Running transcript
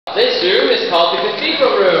This room is called the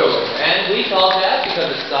Cathedral room, and we call that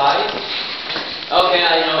because of its size. Okay,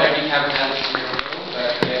 I know every cavern has a room,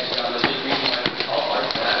 but we actually got a legit reason why we call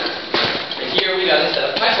ours that. But here we got a set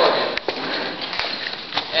of pipe organs.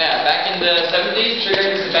 Yeah, back in the 70s, Sugar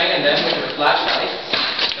used to bang on them with her flashlights,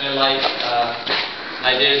 kind of like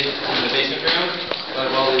I did in the basement room,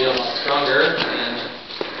 but well, they get a lot stronger. And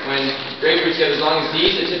when grapefruits get as long as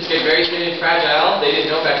these, the tips get very thin and fragile. They didn't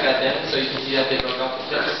know back then, so you can see that they broke off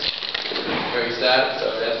the tips. Very sad,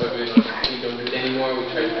 so that's why we don't do it anymore. We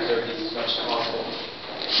try to preserve these as much as possible.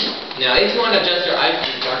 Now, if you want to adjust your eyes to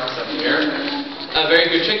the darkness up here, a very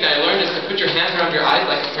good trick that I learned is to put your hands around your eyes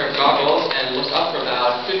like a pair of goggles and look up for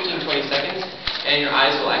about 15-20 seconds, and your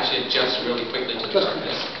eyes will actually adjust really quickly to the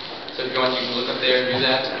darkness. So if you want, you can look up there and do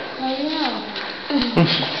that.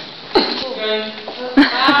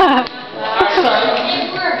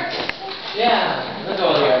 It worked. Yeah, let's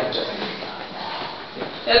go here.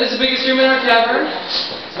 Yeah, this is the biggest room in our cavern.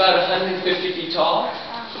 It's about 150 feet tall.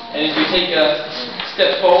 And if you take a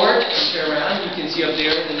step forward and turn around, you can see up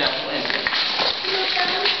there the natural entrance.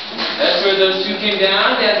 That's where those two came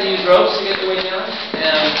down. They had to use ropes to get their way down.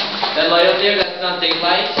 And that light up there, that's not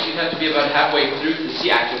daylight. You'd have to be about halfway through to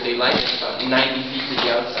see actual daylight. It's about 90 feet to the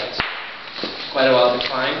outside. Quite a while to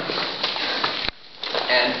climb.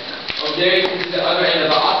 And over there you can see the other end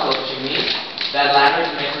of our oscillate chimney. That ladder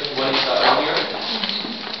connects to what you saw earlier.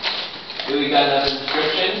 Here we got another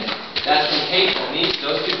inscription. That's from Cathedral.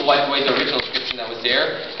 Those people wiped away the original inscription that was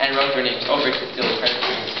there and wrote their names over it to still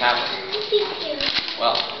transferring this cavern.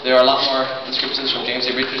 Well, there are a lot more inscriptions from James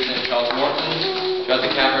A. Richards and Charles Morton throughout the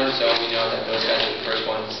cavern, so we know that those guys are the first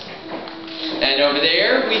ones. And over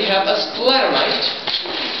there we have a stalagmite.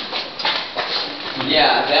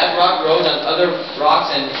 Yeah, that rock grows on other rocks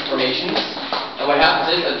and formations. And what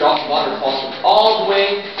happens is a drop of water falls from all the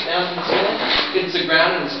way down from the ceiling, hits the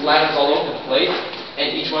ground, and splatters all over the place.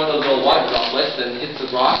 And each one of those little water droplets then hits the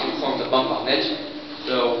rock and forms a bump on it.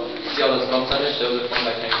 So, see all those bumps on it? Those are formed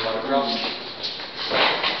by tiny water drops.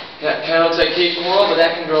 That kind of looks like cave coral, but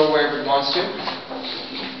that can grow wherever it wants to.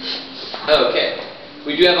 Okay.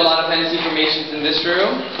 We do have a lot of fantasy formations in this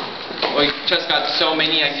room. We just got so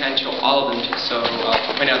many, I can't show all of them, so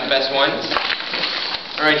I'll point out the best ones.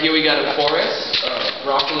 Alright, here we got a forest of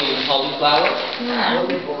broccoli and cauliflower.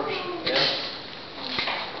 Yeah.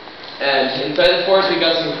 And inside the forest we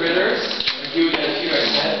got some critters. Here we got a T-Rex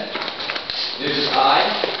head. There's his eye.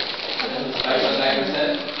 And his eye on the back of his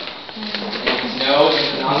head. And his nose and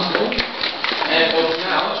his nostril. And both his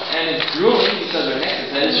mouth. And it's drooling because our next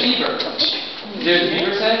head is beaver. There's the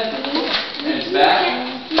beaver's head. And his back.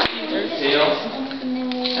 There's his tail.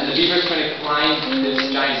 And the beaver's going to climb this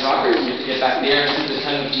giant rocker to get back there and see the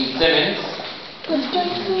ton of Gene Simmons.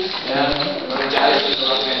 Yeah, one of the guys is a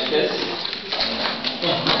rock man kiss.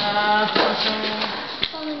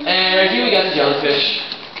 And here we got the jellyfish.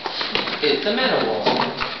 It's a manowar.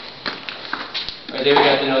 Right there we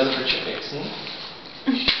got the nose of a chick.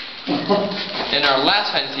 And our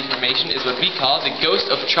last fantasy formation is what we call the ghost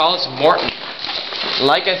of Charles Morton.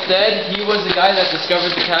 Like I said, he was the guy that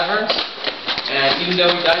discovered the caverns. And even though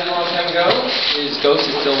he died a long time ago, his ghost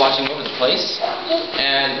is still watching over the place.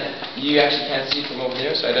 And you actually can't see it from over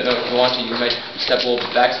there, so I don't know if you want to, you might step a little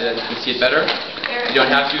bit back so that you can see it better. You don't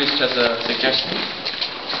have to, it's just a suggestion.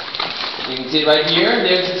 You can see it right here.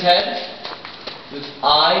 There's his head. His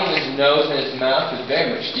eyes, his nose, and his mouth with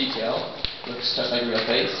very much detail. Looks just like a real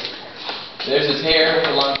face. There's his hair with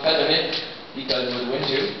a long feather in it, because it was wind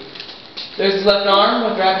too. There's his left arm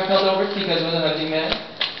with rabbit pelt over it, because it was a hunting man.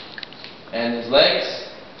 And his legs,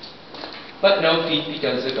 but no feet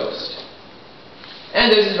because it's a ghost. And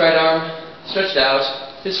there's his right arm, stretched out,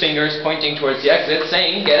 his fingers pointing towards the exit,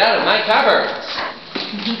 saying, "Get out of my caverns!"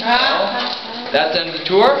 Well, that's the end of the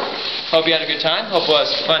tour. Hope you had a good time. Hope it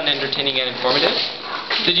was fun, entertaining, and informative.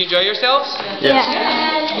 Did you enjoy yourselves? Yes.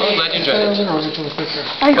 Well, I'm glad you enjoyed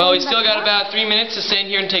it. Well, we still got about 3 minutes to stand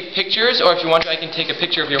here and take pictures, or if you want to, I can take a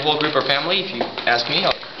picture of your whole group or family. If you ask me,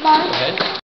 I'll go ahead.